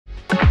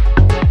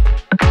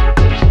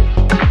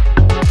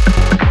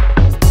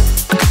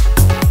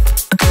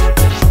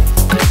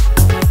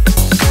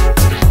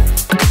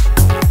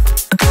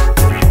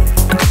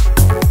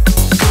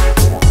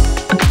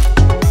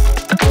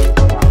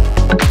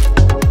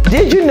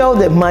Did you know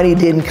that money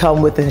didn't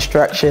come with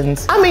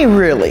instructions? I mean,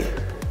 really,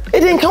 it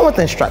didn't come with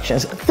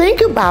instructions.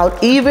 Think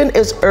about even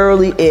as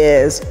early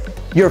as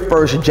your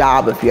first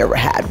job, if you ever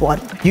had one.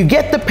 You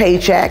get the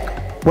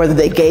paycheck, whether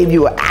they gave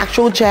you an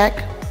actual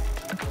check,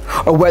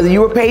 or whether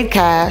you were paid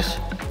cash,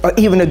 or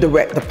even a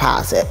direct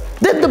deposit.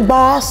 Did the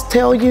boss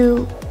tell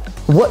you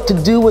what to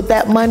do with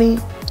that money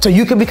so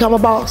you could become a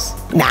boss?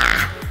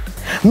 Nah.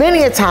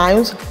 Many a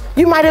times,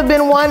 you might have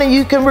been one and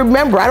you can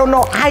remember. I don't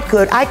know, I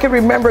could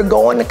remember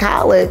going to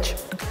college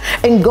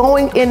and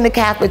going in the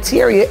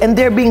cafeteria and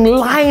there being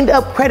lined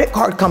up credit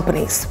card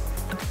companies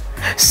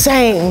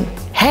saying,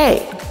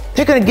 hey,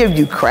 they're gonna give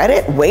you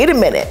credit? Wait a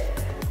minute,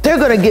 they're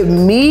gonna give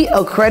me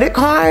a credit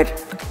card?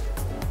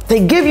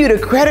 They give you the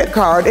credit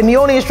card and the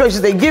only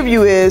instructions they give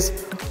you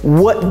is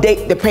what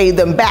date to pay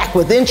them back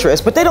with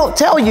interest, but they don't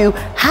tell you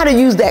how to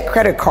use that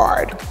credit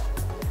card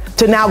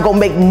to now go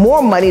make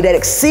more money that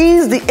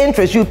exceeds the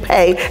interest you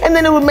pay, and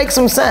then it would make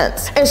some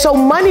sense. And so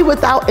money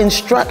without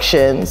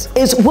instructions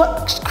is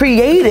what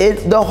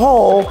created the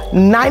whole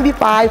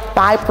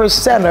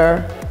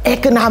 95%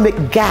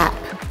 economic gap,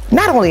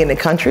 not only in the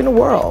country, in the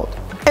world.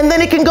 And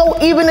then it can go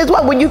even as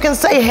well, when you can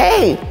say,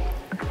 hey,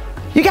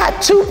 you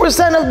got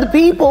 2% of the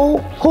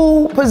people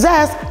who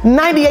possess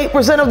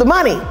 98% of the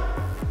money.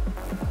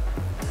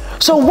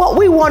 So what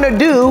we want to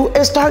do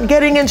is start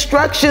getting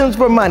instructions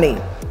for money.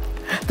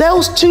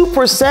 Those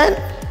 2%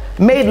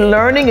 made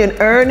learning and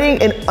earning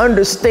and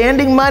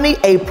understanding money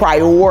a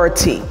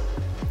priority.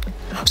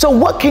 So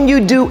what can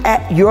you do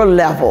at your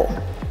level?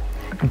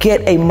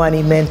 Get a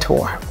money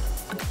mentor.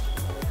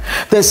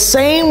 The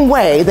same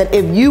way that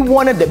if you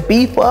wanted to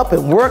beef up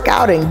and work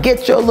out and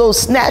get your little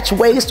snatch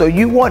waist, or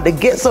you want to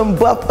get some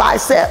buff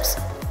biceps,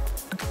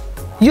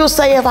 you'll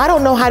say, if I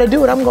don't know how to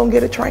do it, I'm going to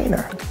get a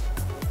trainer.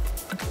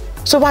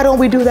 So why don't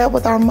we do that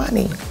with our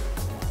money?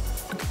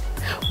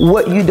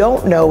 What you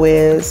don't know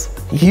is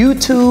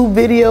YouTube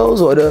videos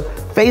or the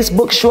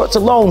Facebook shorts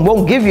alone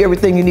won't give you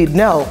everything you need to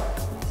know.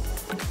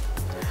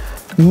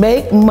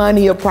 Make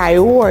money a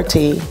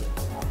priority,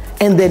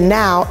 and then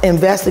now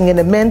investing in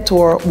a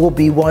mentor will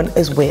be one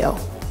as well.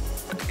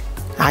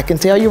 I can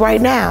tell you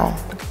right now,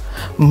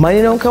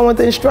 money don't come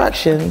with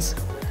instructions,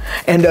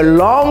 and the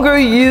longer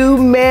you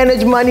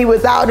manage money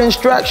without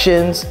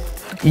instructions,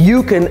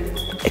 you can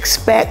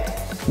expect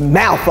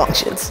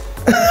malfunctions.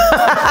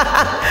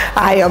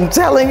 I am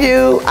telling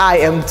you,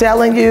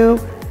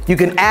 you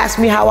can ask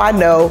me how I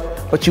know,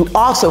 but you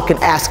also can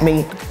ask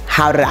me,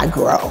 how did I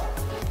grow?